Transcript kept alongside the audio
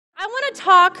want to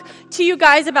talk to you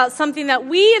guys about something that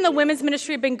we in the women's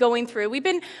ministry have been going through.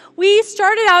 We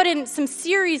started out in some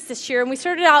series this year, and we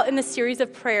started out in the series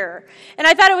of prayer. And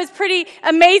I thought it was pretty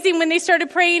amazing when they started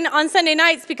praying on Sunday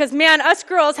nights because, man, us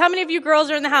girls, how many of you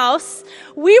girls are in the house?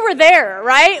 We were there,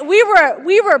 right?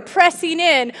 We were pressing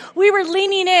in. We were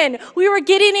leaning in. We were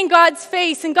getting in God's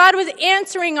face, and God was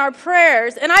answering our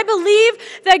prayers. And I believe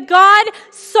that God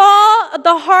saw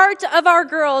the heart of our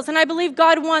girls, and I believe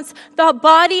God wants the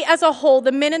body as a whole,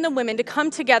 the men and the women, to come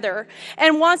together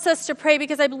and wants us to pray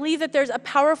because I believe that there's a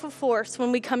powerful force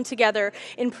when we come together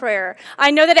in prayer.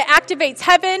 I know that it activates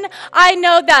heaven. I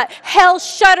know that hell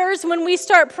shudders when we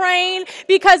start praying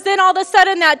because then all of a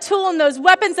sudden that tool and those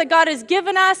weapons that God has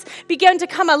given us begin to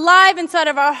come alive inside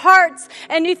of our hearts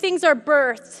and new things are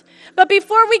birthed. But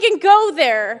before we can go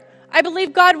there, I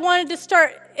believe God wanted to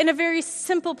start in a very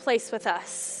simple place with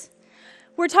us.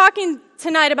 We're talking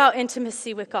tonight about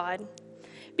intimacy with God.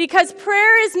 Because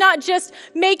prayer is not just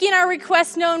making our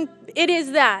requests known, it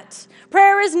is that.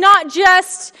 Prayer is not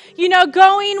just,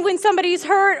 going when somebody's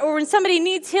hurt or when somebody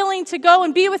needs healing to go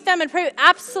and be with them and pray.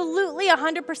 Absolutely,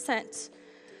 100%.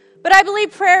 But I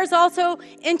believe prayer is also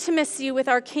intimacy with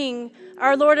our King,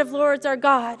 our Lord of Lords, our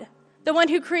God, the one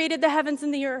who created the heavens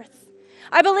and the earth.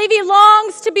 I believe he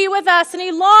longs to be with us, and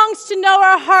he longs to know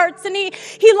our hearts, and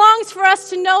he longs for us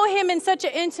to know him in such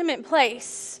an intimate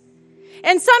place.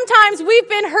 And sometimes we've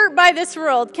been hurt by this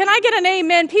world. Can I get an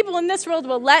amen? People in this world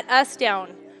will let us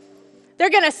down. They're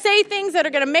going to say things that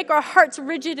are going to make our hearts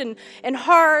rigid and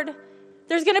hard.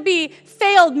 There's going to be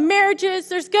failed marriages.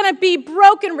 There's going to be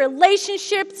broken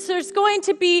relationships. There's going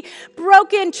to be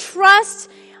broken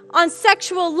trust on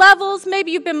sexual levels.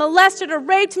 Maybe you've been molested or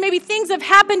raped. Maybe things have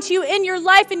happened to you in your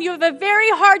life and you have a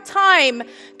very hard time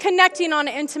connecting on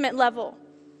an intimate level.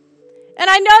 And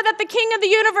I know that the King of the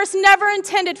universe never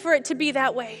intended for it to be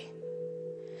that way.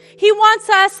 He wants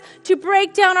us to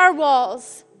break down our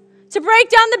walls, to break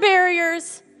down the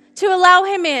barriers, to allow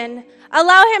him in,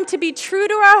 allow him to be true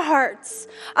to our hearts,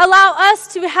 allow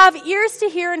us to have ears to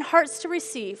hear and hearts to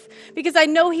receive, because I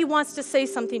know he wants to say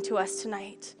something to us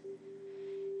tonight.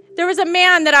 There was a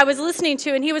man that I was listening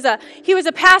to, and he was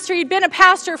a pastor. He'd been a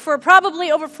pastor for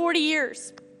probably over 40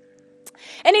 years.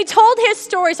 And he told his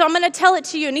story, so I'm going to tell it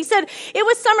to you. And he said it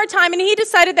was summertime, and he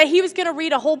decided that he was going to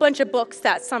read a whole bunch of books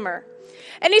that summer.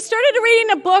 And he started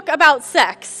reading a book about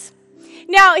sex.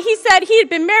 Now, he said he had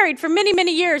been married for many,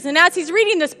 many years, and as he's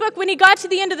reading this book, when he got to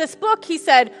the end of this book, he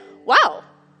said, wow,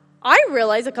 I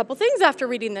realized a couple things after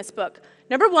reading this book.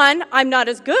 Number one, I'm not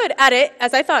as good at it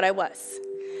as I thought I was.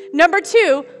 Number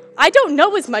two, I don't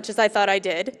know as much as I thought I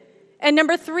did. And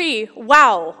number three,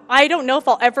 wow, I don't know if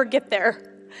I'll ever get there.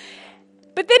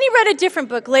 But then he read a different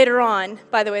book later on.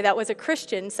 By the way, that was a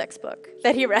Christian sex book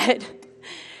that he read.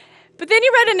 But then he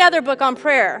read another book on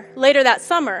prayer later that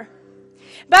summer.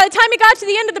 By the time he got to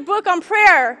the end of the book on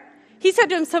prayer, he said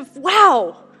to himself,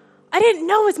 wow, I didn't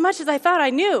know as much as I thought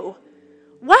I knew.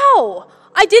 Wow,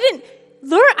 I didn't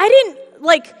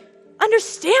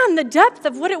understand the depth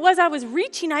of what it was I was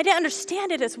reaching. I didn't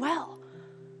understand it as well.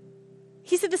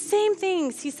 He said the same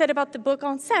things he said about the book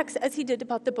on sex as he did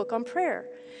about the book on prayer.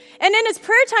 And in his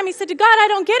prayer time, he said to God, I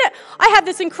don't get it. I have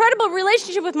this incredible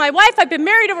relationship with my wife. I've been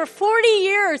married over 40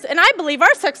 years, and I believe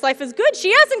our sex life is good.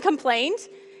 She hasn't complained.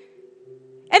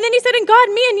 And then he said, and God,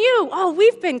 me and you,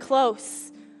 we've been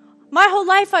close. My whole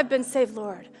life I've been saved,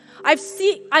 Lord. I've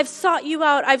sought you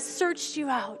out. I've searched you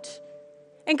out.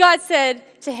 And God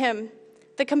said to him,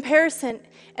 the comparison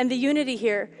and the unity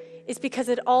here is because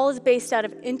it all is based out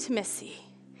of intimacy.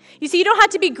 You see, you don't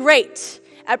have to be great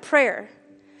at prayer.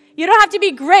 You don't have to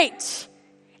be great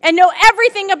and know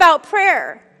everything about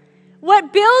prayer.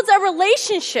 What builds a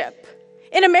relationship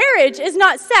in a marriage is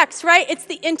not sex, right? It's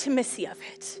the intimacy of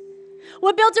it.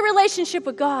 What builds a relationship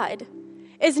with God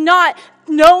is not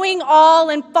knowing all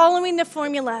and following the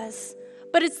formulas,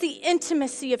 but it's the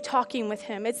intimacy of talking with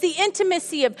him. It's the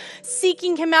intimacy of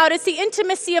seeking him out. It's the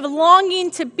intimacy of longing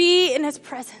to be in his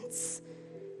presence.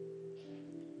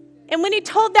 And when he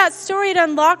told that story, it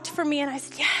unlocked for me, and I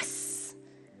said, yes.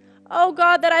 Oh,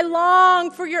 God, that I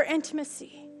long for your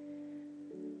intimacy.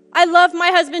 I love my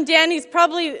husband, Dan. He's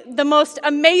probably the most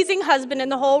amazing husband in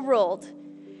the whole world.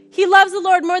 He loves the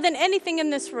Lord more than anything in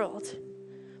this world.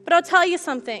 But I'll tell you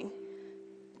something.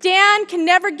 Dan can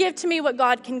never give to me what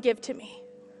God can give to me.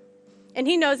 And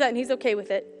he knows that, and he's okay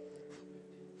with it.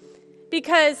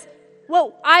 Because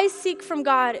what I seek from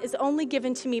God is only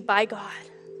given to me by God.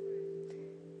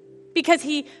 Because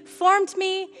he formed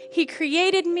me, he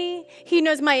created me, he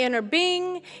knows my inner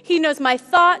being, he knows my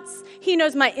thoughts, he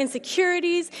knows my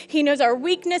insecurities, he knows our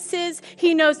weaknesses,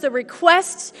 he knows the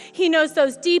requests, he knows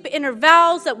those deep inner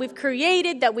vows that we've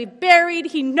created, that we've buried,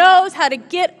 he knows how to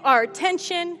get our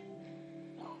attention.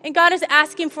 And God is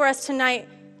asking for us tonight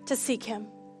to seek him.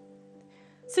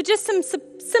 So just some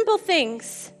simple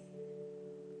things.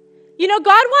 You know,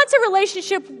 God wants a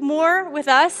relationship more with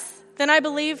us than I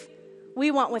believe we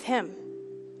want with him.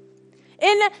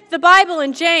 In the Bible,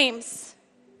 in James,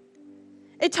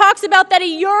 it talks about that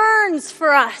he yearns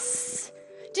for us.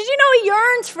 Did you know he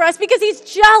yearns for us? Because he's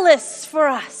jealous for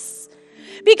us.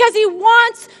 Because he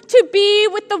wants to be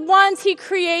with the ones he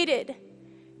created.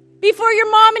 Before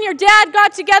your mom and your dad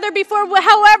got together, before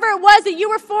however it was that you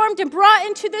were formed and brought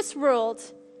into this world,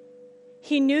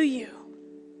 he knew you.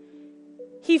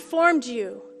 He formed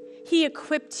you. He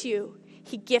equipped you.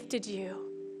 He gifted you.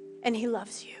 And he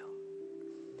loves you.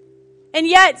 And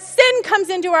yet sin comes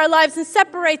into our lives and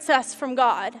separates us from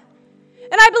God.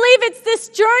 And I believe it's this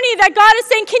journey that God is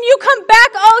saying, can you come back,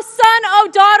 oh son, oh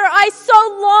daughter? I so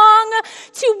long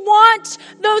to want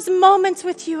those moments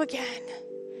with you again.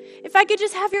 If I could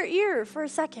just have your ear for a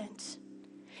second.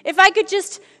 If I could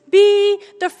just be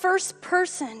the first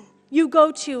person you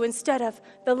go to instead of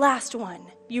the last one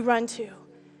you run to.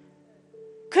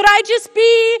 Could I just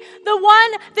be the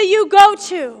one that you go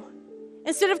to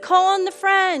instead of calling the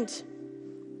friend,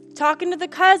 talking to the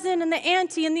cousin and the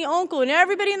auntie and the uncle and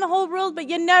everybody in the whole world, but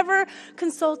you never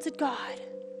consulted God?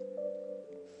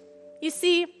 You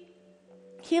see,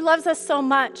 he loves us so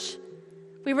much.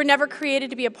 We were never created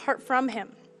to be apart from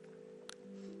him.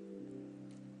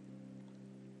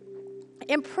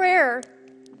 And prayer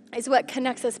is what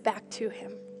connects us back to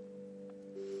him.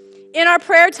 In our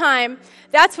prayer time,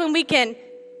 that's when we can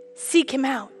seek him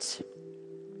out.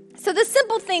 So the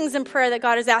simple things in prayer that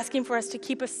God is asking for us to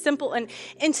keep a simple and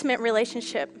intimate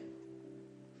relationship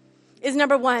is,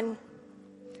 number one,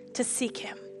 to seek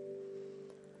him.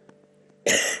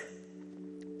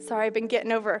 Sorry, I've been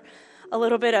getting over a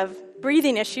little bit of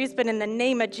breathing issues, but in the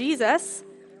name of Jesus,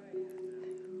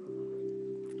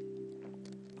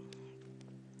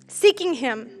 seeking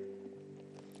him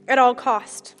at all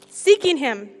cost, seeking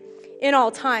him in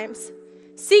all times,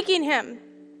 seeking him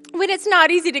when it's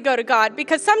not easy to go to God,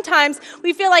 because sometimes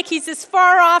we feel like he's this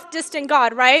far off, distant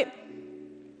God, right?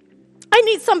 I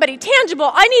need somebody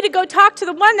tangible. I need to go talk to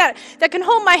the one that can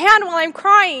hold my hand while I'm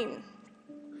crying.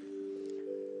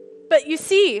 But you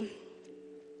see,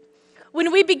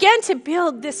 when we begin to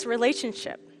build this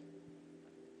relationship,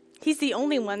 he's the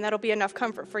only one that'll be enough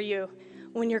comfort for you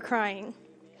when you're crying.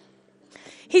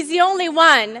 He's the only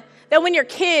one that when your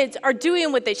kids are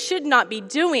doing what they should not be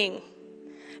doing,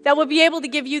 that will be able to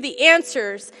give you the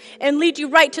answers and lead you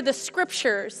right to the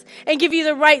scriptures and give you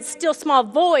the right still small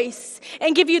voice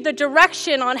and give you the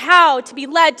direction on how to be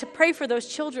led to pray for those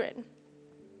children.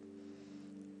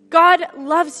 God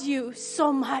loves you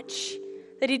so much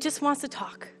that he just wants to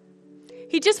talk.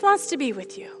 He just wants to be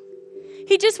with you.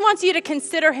 He just wants you to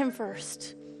consider him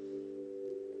first.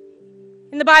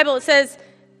 In the Bible it says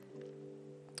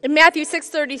in Matthew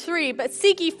 6:33, but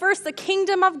seek ye first the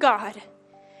kingdom of God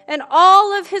and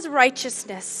all of his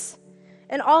righteousness,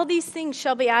 and all these things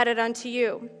shall be added unto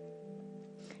you.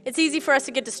 It's easy for us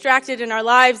to get distracted in our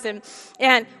lives,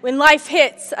 and when life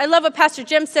hits. I love what Pastor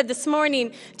Jim said this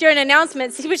morning during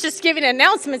announcements. He was just giving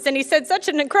announcements, and he said such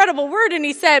an incredible word, and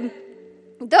he said,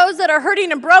 those that are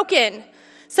hurting and broken,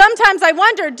 sometimes I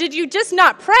wonder, did you just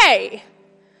not pray?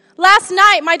 Last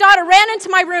night, my daughter ran into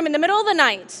my room in the middle of the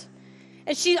night.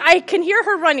 And I can hear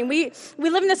her running. We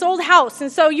live in this old house,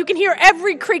 and so you can hear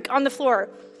every creak on the floor.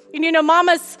 And you know,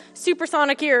 Mama's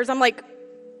supersonic ears. I'm like,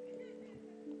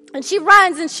 and she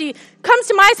runs, and she comes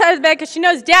to my side of the bed because she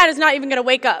knows Dad is not even going to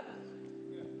wake up.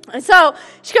 And so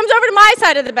she comes over to my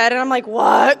side of the bed, and I'm like,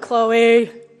 what,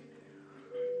 Chloe?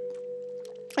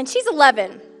 And she's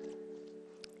 11.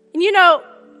 And you know,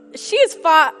 she has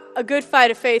fought a good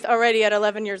fight of faith already at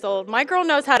 11 years old. My girl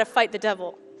knows how to fight the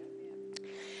devil.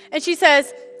 And she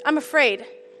says, I'm afraid.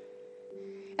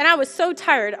 And I was so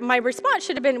tired. My response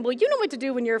should have been, well, you know what to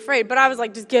do when you're afraid. But I was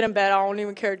like, just get in bed. I don't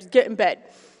even care. Just get in bed.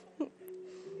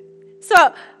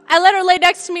 So I let her lay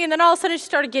next to me, and then all of a sudden she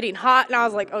started getting hot. And I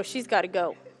was like, oh, she's got to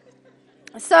go.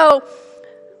 So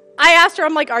I asked her,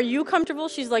 I'm like, are you comfortable?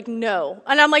 She's like, no.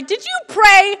 And I'm like, did you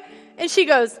pray? And she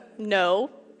goes, no.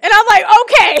 And I'm like,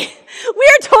 okay, we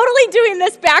are totally doing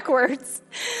this backwards.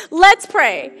 Let's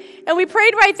pray. And we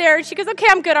prayed right there. And she goes, okay,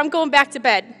 I'm good. I'm going back to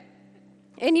bed.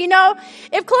 And you know,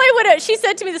 if Chloe would have, she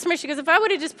said to me this morning, she goes, if I would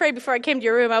have just prayed before I came to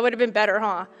your room, I would have been better,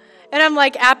 huh? And I'm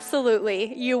like,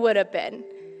 absolutely, you would have been.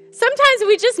 Sometimes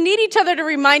we just need each other to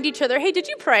remind each other, hey, did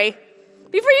you pray?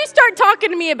 Before you start talking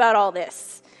to me about all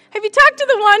this, have you talked to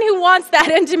the one who wants that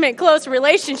intimate, close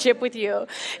relationship with you?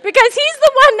 Because he's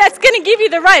the one that's going to give you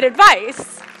the right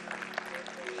advice.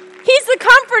 He's the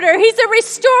comforter. He's the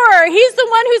restorer. He's the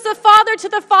one who's the father to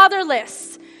the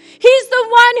fatherless. He's the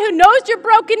one who knows your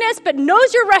brokenness but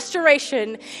knows your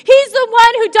restoration. He's the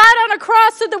one who died on a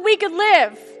cross so that we could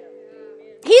live.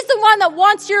 He's the one that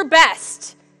wants your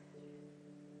best.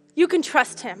 You can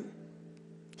trust him.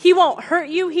 He won't hurt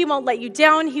you. He won't let you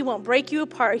down. He won't break you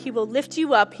apart. He will lift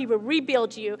you up. He will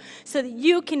rebuild you so that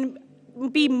you can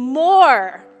be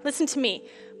more, listen to me,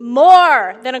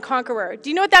 more than a conqueror.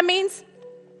 Do you know what that means?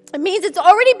 It means it's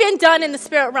already been done in the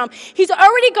spirit realm. He's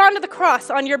already gone to the cross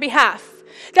on your behalf.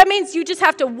 That means you just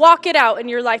have to walk it out in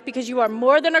your life because you are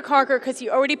more than a conqueror because he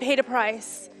already paid a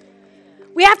price.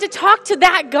 We have to talk to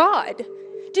that God.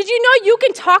 Did you know you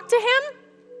can talk to him?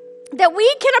 That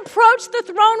we can approach the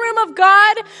throne room of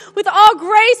God with all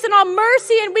grace and all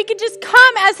mercy, and we can just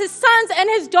come as his sons and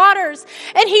his daughters,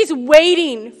 and he's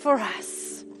waiting for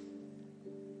us.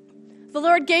 The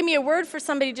Lord gave me a word for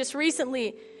somebody just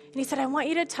recently, and he said, I want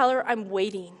you to tell her I'm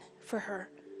waiting for her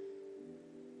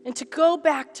and to go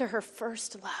back to her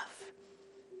first love.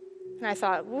 And I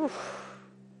thought, oof.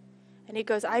 And he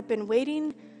goes, I've been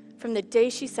waiting from the day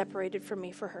she separated from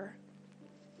me for her.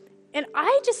 And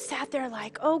I just sat there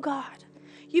like, oh God,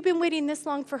 you've been waiting this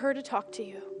long for her to talk to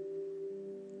you.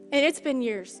 And it's been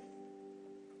years.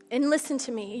 And listen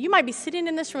to me. You might be sitting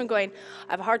in this room going,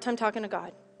 I have a hard time talking to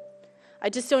God. I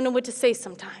just don't know what to say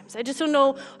sometimes. I just don't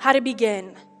know how to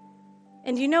begin.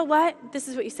 And you know what? This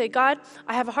is what you say, God,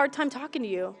 I have a hard time talking to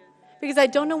you because I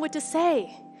don't know what to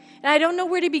say. And I don't know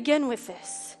where to begin with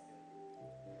this.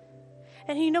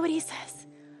 And you know what he says?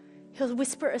 He'll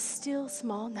whisper a still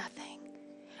small nothing.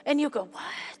 And you'll go,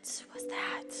 what was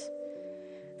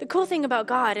that? The cool thing about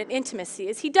God and intimacy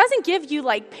is he doesn't give you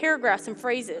like paragraphs and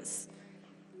phrases.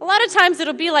 A lot of times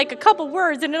it'll be like a couple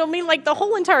words and it'll mean like the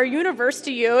whole entire universe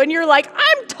to you. And you're like,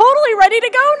 I'm totally ready to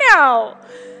go now.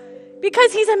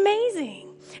 Because he's amazing.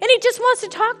 And he just wants to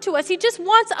talk to us. He just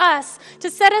wants us to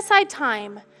set aside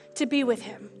time to be with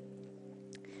him.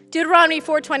 Deuteronomy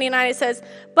 4:29, it says,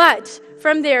 but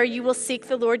from there you will seek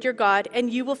the Lord your God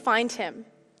and you will find him.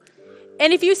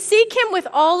 And if you seek him with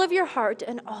all of your heart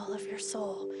and all of your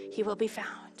soul, he will be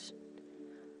found.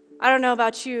 I don't know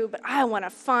about you, but I want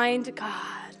to find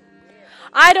God.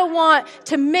 I don't want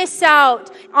to miss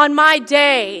out on my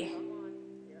day.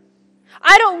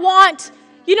 I don't want,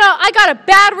 I got a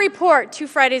bad report 2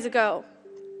 Fridays ago.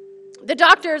 The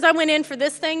doctors, I went in for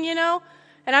this thing, and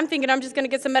I'm thinking I'm just going to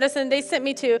get some medicine. They sent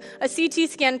me to a CT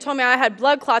scan and told me I had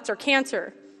blood clots or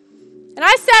cancer. And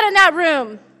I sat in that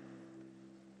room.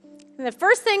 And the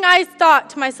first thing I thought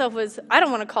to myself was, I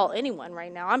don't want to call anyone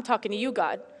right now. I'm talking to you,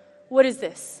 God. What is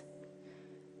this?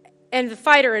 And the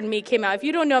fighter in me came out. If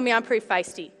you don't know me, I'm pretty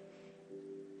feisty.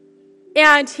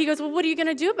 And he goes, well, what are you going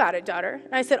to do about it, daughter?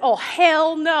 And I said, oh,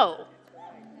 hell no.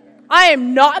 I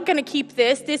am not going to keep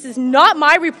this. This is not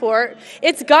my report.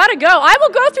 It's got to go. I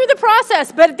will go through the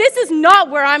process, but this is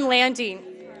not where I'm landing.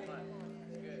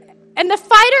 And the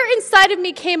fighter inside of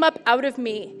me came up out of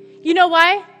me. You know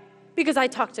why? Because I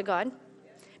talked to God.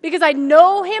 Because I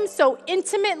know him so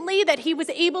intimately that he was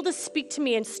able to speak to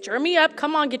me and stir me up.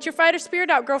 Come on, get your fighter spirit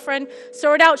out, girlfriend.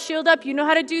 Sword out, shield up. You know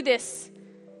how to do this.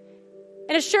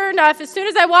 And sure enough, as soon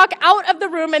as I walk out of the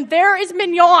room and there is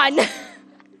Mignon,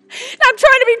 and I'm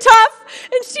trying to be tough,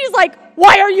 and she's like,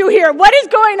 why are you here? What is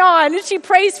going on? And she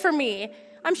prays for me.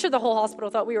 I'm sure the whole hospital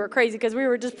thought we were crazy because we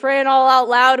were just praying all out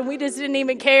loud and we just didn't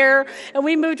even care. And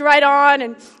we moved right on.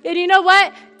 And you know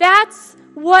what? That's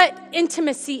what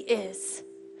intimacy is.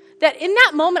 That in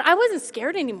that moment, I wasn't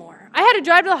scared anymore. I had to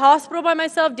drive to the hospital by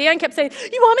myself. Dan kept saying,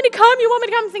 you want me to come? You want me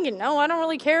to come? I'm thinking, no, I don't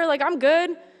really care. Like, I'm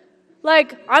good.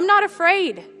 Like, I'm not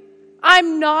afraid.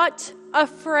 I'm not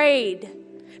afraid.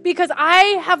 Because I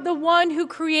have the one who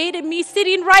created me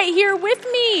sitting right here with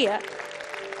me.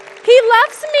 He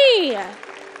loves me.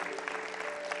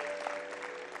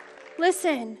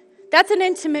 Listen, that's an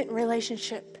intimate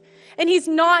relationship. And he's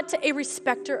not a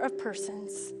respecter of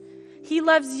persons. He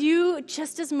loves you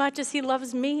just as much as he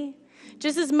loves me.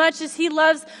 Just as much as he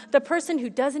loves the person who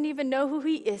doesn't even know who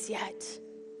he is yet.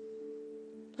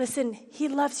 Listen, he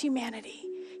loves humanity.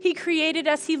 He created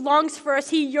us. He longs for us.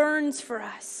 He yearns for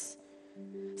us.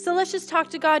 So let's just talk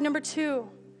to God. Number 2,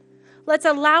 let's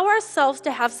allow ourselves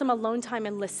to have some alone time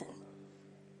and listen.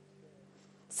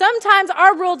 Sometimes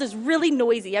our world is really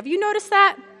noisy. Have you noticed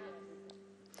that?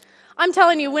 I'm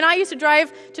telling you, when I used to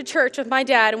drive to church with my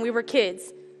dad and we were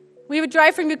kids, We would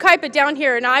drive from Yucaipa down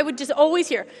here, and I would just always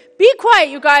hear, "Be quiet,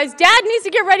 you guys. Dad needs to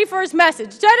get ready for his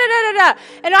message." Da, da, da, da, da.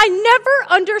 And I never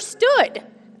understood.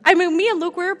 I mean, me and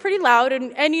Luke, we were pretty loud,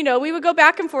 and we would go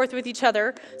back and forth with each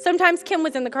other. Sometimes Kim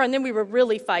was in the car, and then we were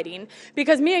really fighting,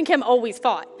 because me and Kim always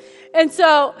fought. And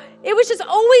so it was just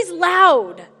always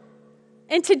loud.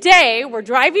 And today, we're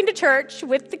driving to church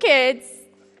with the kids,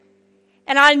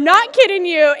 and I'm not kidding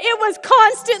you, it was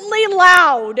constantly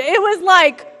loud. It was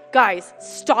like, "Guys,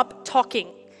 stop talking.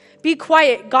 Be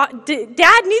quiet.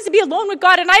 Dad needs to be alone with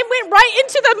God." And I went right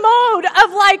into the mode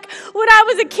of like when I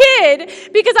was a kid,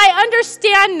 because I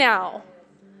understand now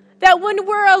that when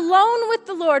we're alone with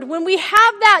the Lord, when we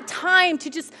have that time to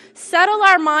just settle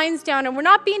our minds down and we're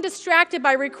not being distracted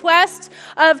by requests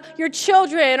of your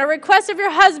children or requests of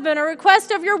your husband or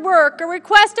request of your work or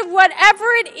request of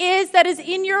whatever it is that is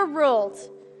in your world,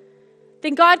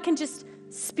 then God can just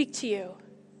speak to you.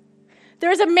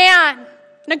 There's a man,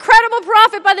 an incredible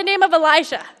prophet by the name of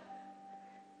Elijah.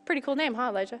 Pretty cool name, huh,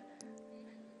 Elijah?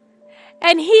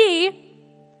 And he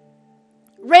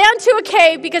ran to a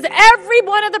cave because every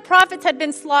one of the prophets had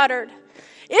been slaughtered.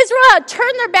 Israel had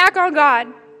turned their back on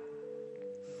God.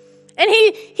 And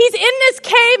he's in this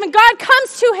cave, and God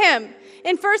comes to him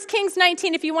in 1 Kings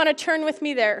 19, if you want to turn with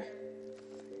me there.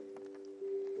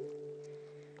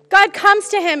 God comes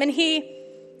to him, and he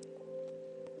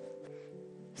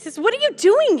says, "What are you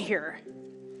doing here?"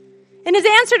 And his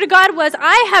answer to God was,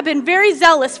 "I have been very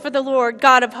zealous for the Lord,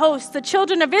 God of hosts. The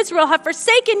children of Israel have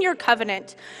forsaken your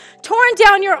covenant, torn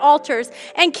down your altars,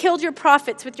 and killed your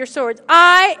prophets with your swords.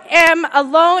 I am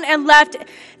alone and left.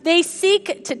 They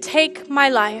seek to take my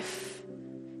life."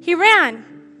 He ran.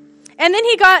 And then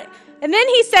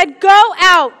he said, "Go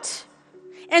out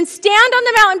and stand on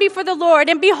the mountain before the Lord."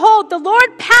 And behold, the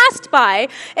Lord passed by.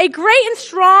 A great and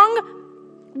strong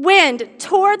wind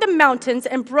tore the mountains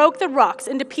and broke the rocks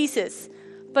into pieces,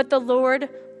 but the Lord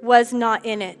was not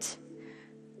in it.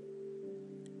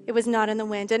 It was not in the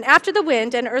wind. And after the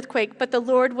wind, an earthquake, but the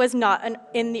Lord was not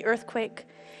in the earthquake.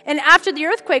 And after the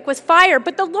earthquake was fire,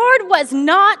 but the Lord was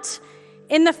not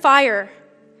in the fire.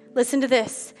 Listen to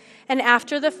this. And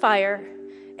after the fire,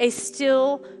 a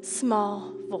still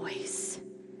small voice.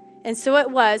 And so it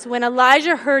was, when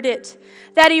Elijah heard it,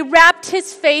 that he wrapped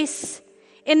his face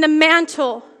in the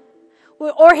mantle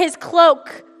or his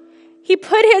cloak. He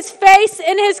put his face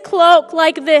in his cloak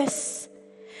like this,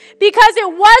 because it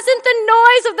wasn't the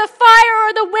noise of the fire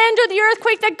or the wind or the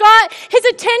earthquake that got his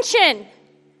attention.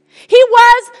 He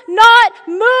was not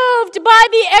moved by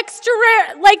the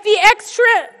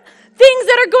extra things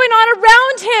that are going on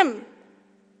around him.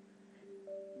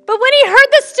 But when he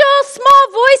heard the still small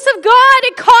voice of God,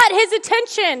 it caught his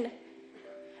attention,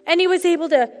 and he was able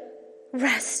to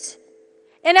rest.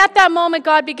 And at that moment,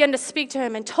 God began to speak to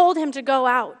him and told him to go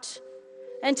out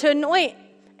and to anoint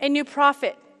a new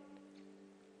prophet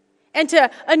and to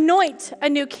anoint a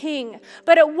new king.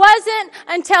 But it wasn't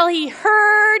until he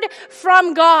heard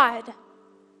from God.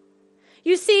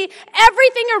 You see,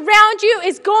 everything around you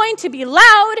is going to be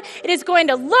loud. It is going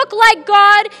to look like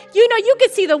God. You can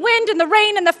see the wind and the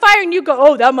rain and the fire, and you go,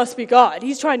 "Oh, that must be God.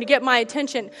 He's trying to get my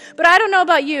attention." But I don't know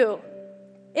about you.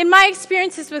 In my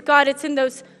experiences with God, it's in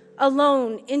those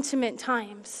alone, intimate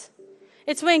times.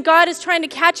 It's when God is trying to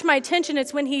catch my attention.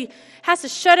 It's when he has to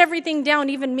shut everything down,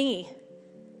 even me.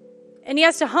 And he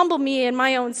has to humble me in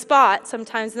my own spot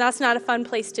sometimes, and that's not a fun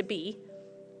place to be.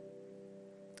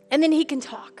 And then he can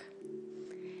talk.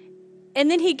 And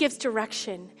then he gives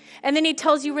direction. And then he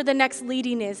tells you where the next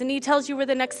leading is, and he tells you where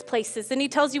the next place is, and he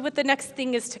tells you what the next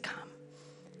thing is to come.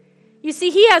 You see,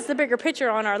 he has the bigger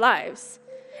picture on our lives,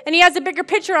 and he has a bigger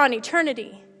picture on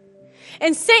eternity.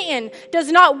 And Satan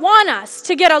does not want us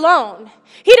to get alone.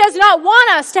 He does not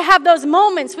want us to have those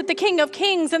moments with the King of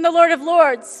Kings and the Lord of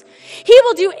Lords. He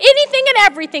will do anything and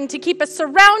everything to keep us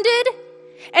surrounded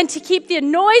and to keep the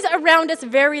noise around us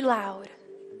very loud,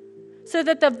 so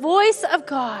that the voice of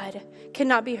God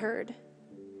cannot be heard.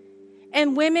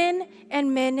 And women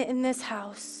and men in this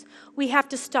house, we have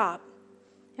to stop,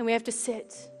 and we have to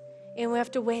sit, and we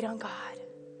have to wait on God,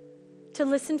 to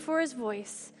listen for his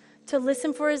voice, to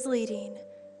listen for his leading.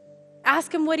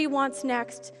 Ask him what he wants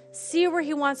next. See where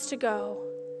he wants to go.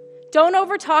 Don't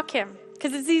overtalk him,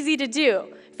 because it's easy to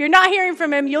do. If you're not hearing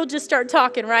from him, you'll just start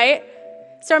talking, right?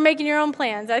 Start making your own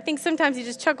plans. I think sometimes he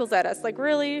just chuckles at us, like,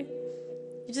 really?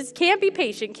 You just can't be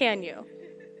patient, can you?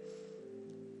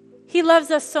 He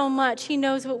loves us so much. He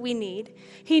knows what we need.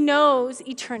 He knows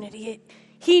eternity.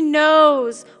 He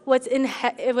knows what's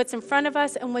in front of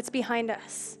us and what's behind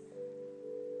us.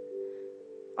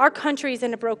 Our country is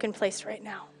in a broken place right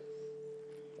now.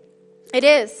 It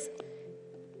is.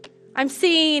 I'm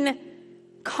seeing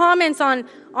comments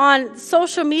on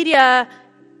social media.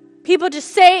 People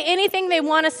just say anything they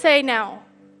want to say now.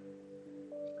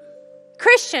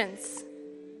 Christians.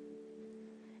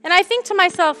 And I think to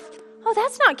myself, oh,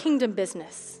 that's not kingdom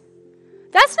business.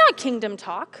 That's not kingdom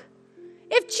talk.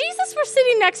 If Jesus were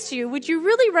sitting next to you, would you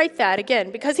really write that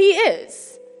again? Because he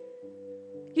is.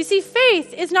 You see,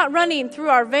 faith is not running through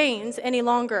our veins any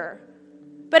longer,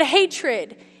 but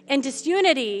hatred and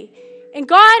disunity. And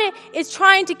God is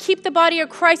trying to keep the body of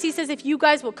Christ. He says, if you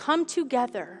guys will come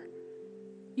together,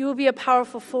 you will be a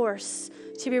powerful force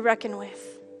to be reckoned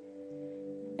with.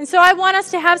 And so I want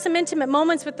us to have some intimate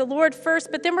moments with the Lord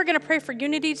first, but then we're going to pray for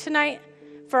unity tonight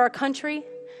for our country.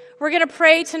 We're going to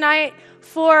pray tonight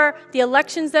for the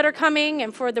elections that are coming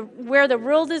and for where the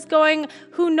world is going.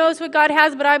 Who knows what God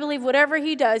has, but I believe whatever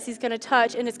he does, he's going to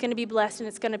touch, and it's going to be blessed, and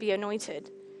it's going to be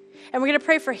anointed. And we're going to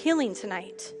pray for healing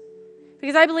tonight,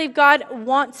 because I believe God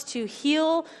wants to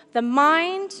heal the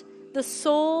mind, the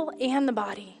soul, and the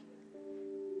body.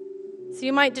 So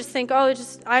you might just think, oh,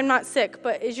 I'm not sick,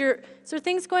 but is there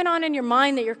things going on in your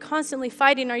mind that you're constantly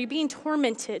fighting? Are you being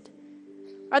tormented?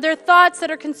 Are there thoughts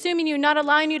that are consuming you, not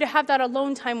allowing you to have that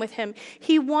alone time with him?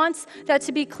 He wants that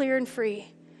to be clear and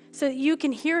free so that you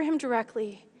can hear him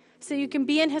directly, so you can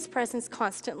be in his presence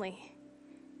constantly.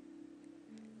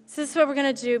 So this is what we're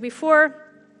going to do. Before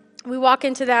we walk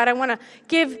into that, I want to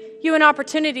give you an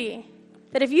opportunity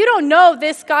that if you don't know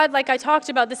this God, like I talked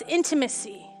about, this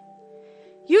intimacy,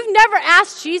 you've never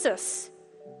asked Jesus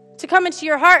to come into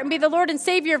your heart and be the Lord and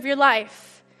Savior of your life.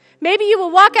 Maybe you will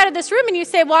walk out of this room and you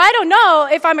say, well, I don't know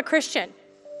if I'm a Christian.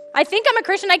 I think I'm a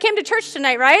Christian. I came to church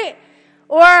tonight, right?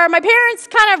 Or my parents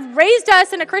kind of raised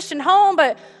us in a Christian home,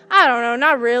 but I don't know,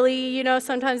 not really.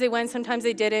 Sometimes they went, sometimes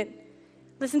they didn't.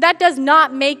 Listen, that does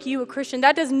not make you a Christian.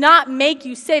 That does not make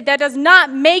you saved. That does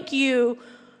not make you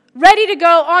ready to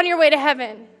go on your way to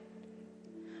heaven.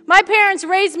 My parents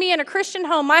raised me in a Christian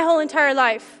home my whole entire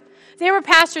life. They were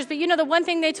pastors, but the one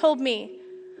thing they told me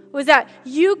was that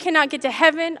you cannot get to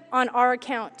heaven on our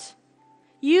account.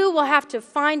 You will have to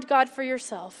find God for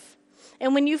yourself.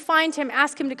 And when you find him,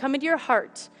 ask him to come into your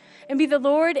heart and be the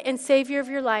Lord and Savior of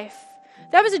your life.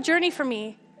 That was a journey for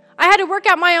me. I had to work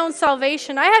out my own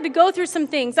salvation. I had to go through some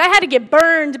things. I had to get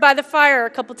burned by the fire a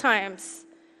couple times.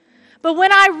 But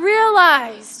when I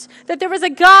realized that there was a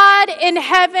God in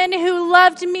heaven who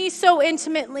loved me so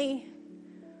intimately,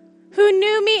 who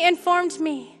knew me, informed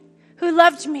me, who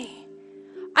loved me,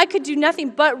 I could do nothing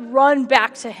but run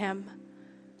back to him.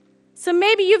 So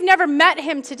maybe you've never met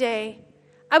him today.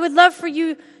 I would love for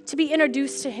you to be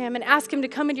introduced to him and ask him to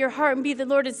come into your heart and be the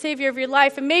Lord and Savior of your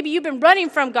life. And maybe you've been running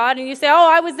from God and you say, oh,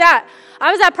 I was that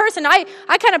person. I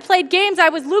kind of played games. I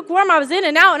was lukewarm. I was in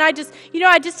and out. And I just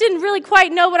didn't really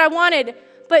quite know what I wanted.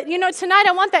 But, tonight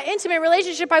I want that intimate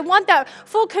relationship. I want that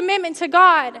full commitment to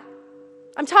God.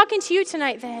 I'm talking to you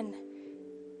tonight then.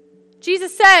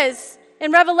 Jesus says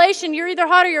in Revelation, you're either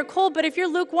hot or you're cold, but if you're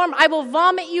lukewarm, I will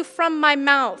vomit you from my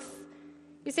mouth.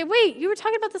 You say, wait, you were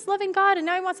talking about this loving God and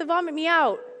now he wants to vomit me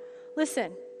out.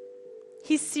 Listen,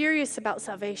 he's serious about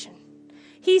salvation.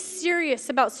 He's serious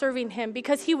about serving him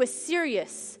because he was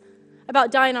serious about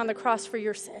dying on the cross for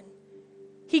your sin.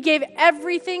 He gave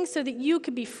everything so that you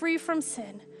could be free from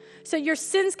sin, so your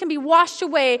sins can be washed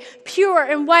away, pure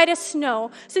and white as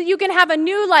snow, so that you can have a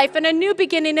new life and a new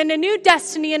beginning and a new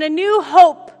destiny and a new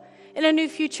hope and a new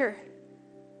future.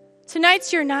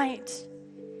 Tonight's your night.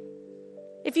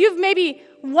 If you've maybe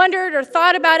wondered or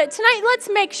thought about it, tonight, let's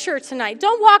make sure tonight.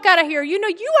 Don't walk out of here. You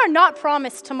are not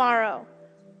promised tomorrow.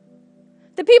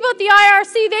 The people at the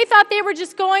IRC, they thought they were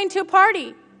just going to a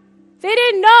party. They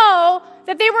didn't know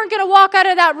that they weren't going to walk out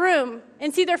of that room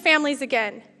and see their families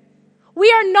again.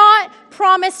 We are not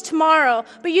promised tomorrow,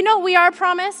 but what we are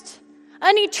promised?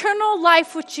 An eternal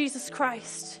life with Jesus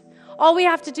Christ. All we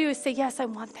have to do is say, yes, I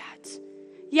want that.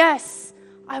 Yes,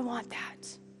 I want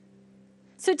that.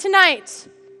 So tonight,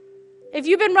 if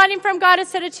you've been running from God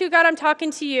instead of to God, I'm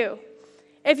talking to you.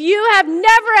 If you have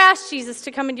never asked Jesus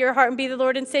to come into your heart and be the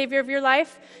Lord and Savior of your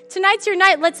life, tonight's your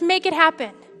night. Let's make it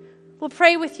happen. We'll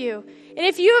pray with you. And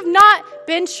if you have not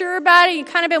been sure about it, you've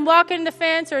kind of been walking the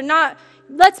fence or not,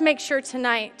 let's make sure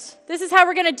tonight. This is how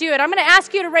we're going to do it. I'm going to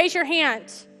ask you to raise your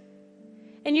hand.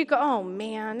 And you go, oh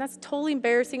man, that's totally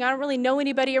embarrassing. I don't really know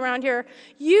anybody around here.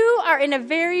 You are in a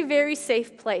very, very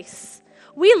safe place.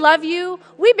 We love you.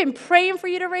 We've been praying for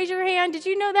you to raise your hand. Did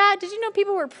you know that? Did you know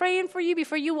people were praying for you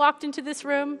before you walked into this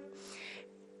room?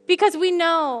 Because we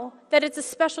know that it's a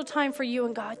special time for you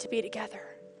and God to be together.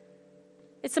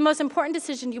 It's the most important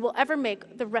decision you will ever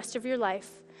make the rest of your life.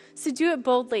 So do it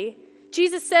boldly.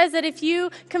 Jesus says that if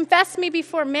you confess me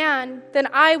before man, then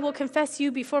I will confess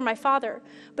you before my Father.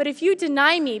 But if you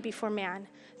deny me before man,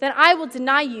 then I will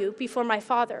deny you before my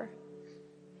Father.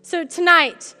 So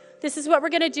tonight, this is what we're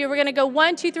going to do. We're going to go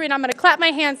 1, 2, 3, and I'm going to clap my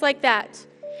hands like that.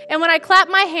 And when I clap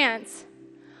my hands,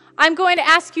 I'm going to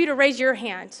ask you to raise your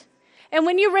hand. And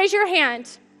when you raise your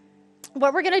hand,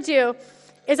 what we're going to do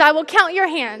is I will count your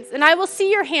hands, and I will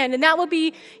see your hand, and that will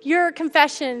be your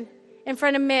confession in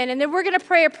front of men. And then we're going to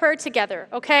pray a prayer together,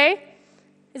 okay?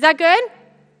 Is that good?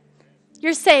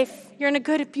 You're safe. You're in a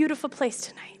good, beautiful place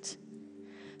tonight.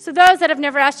 So those that have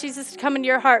never asked Jesus to come into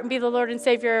your heart and be the Lord and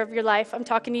Savior of your life, I'm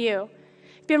talking to you.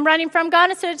 Been running from God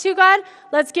instead of to God?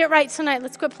 Let's get right tonight.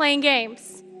 Let's quit playing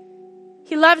games.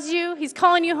 He loves you. He's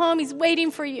calling you home. He's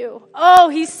waiting for you. Oh,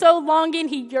 he's so longing.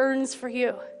 He yearns for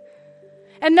you.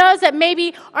 And those that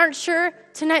maybe aren't sure,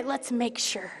 tonight, let's make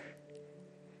sure.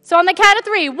 So on the count of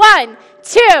 3, 1,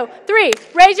 2, 3,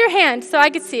 raise your hand so I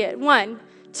can see it. 1,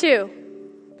 2.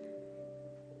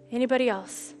 Anybody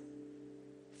else?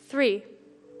 3.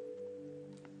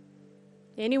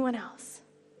 Anyone else?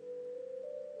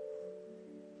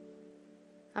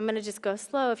 I'm going to just go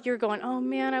slow. If you're going, oh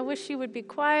man, I wish you would be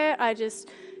quiet. It's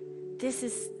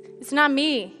not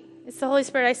me. It's the Holy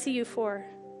Spirit I see you for.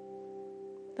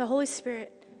 The Holy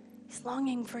Spirit is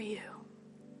longing for you.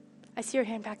 I see your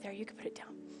hand back there. You can put it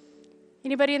down.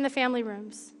 Anybody in the family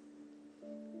rooms?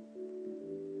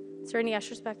 Is there any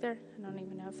ushers back there? I don't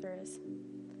even know if there is.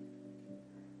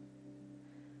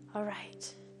 All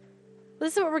right. Well,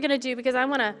 this is what we're going to do because I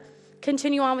want to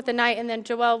continue on with the night, and then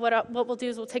Joelle, what we'll do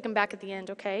is we'll take them back at the end,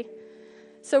 okay?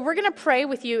 So we're going to pray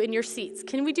with you in your seats.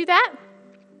 Can we do that?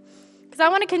 Because I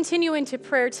want to continue into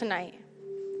prayer tonight.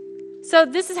 So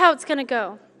this is how it's going to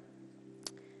go.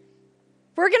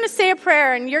 We're going to say a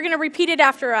prayer, and you're going to repeat it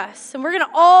after us. And we're going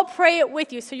to all pray it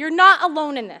with you, so you're not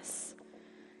alone in this.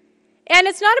 And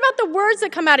it's not about the words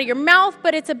that come out of your mouth,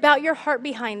 but it's about your heart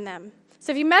behind them.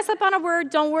 So if you mess up on a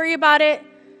word, don't worry about it.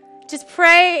 Just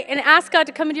pray and ask God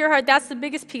to come into your heart. That's the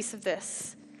biggest piece of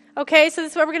this. Okay, so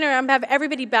this is what we're going to do. I'm going to have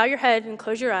everybody bow your head and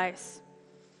close your eyes.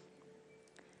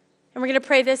 And we're going to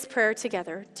pray this prayer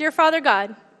together. Dear Father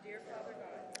God,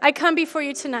 I come before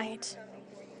you tonight.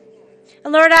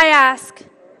 And Lord, I ask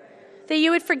that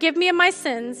you would forgive me of my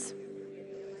sins.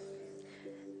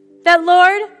 That,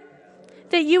 Lord,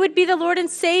 that you would be the Lord and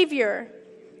Savior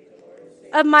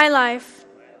of my life.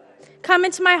 Come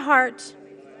into my heart.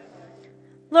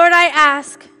 Lord, I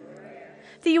ask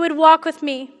that you would walk with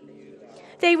me,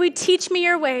 that you would teach me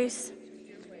your ways.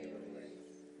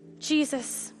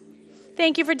 Jesus,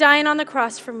 thank you for dying on the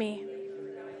cross for me.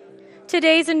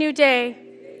 Today's a new day.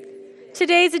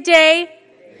 Today's a day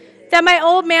that my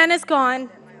old man is gone,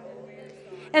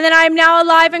 and that I am now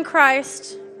alive in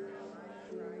Christ.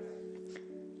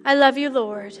 I love you,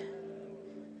 Lord.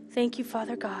 Thank you,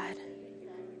 Father God,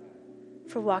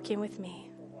 for walking with me.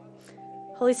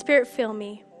 Holy Spirit, fill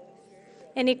me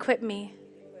and equip me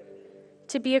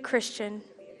to be a Christian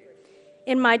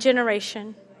in my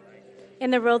generation,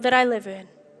 in the world that I live in,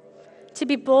 to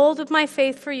be bold with my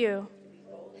faith for you.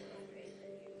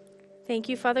 Thank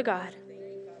you, Father God.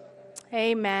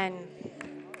 Amen.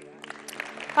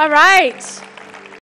 All right.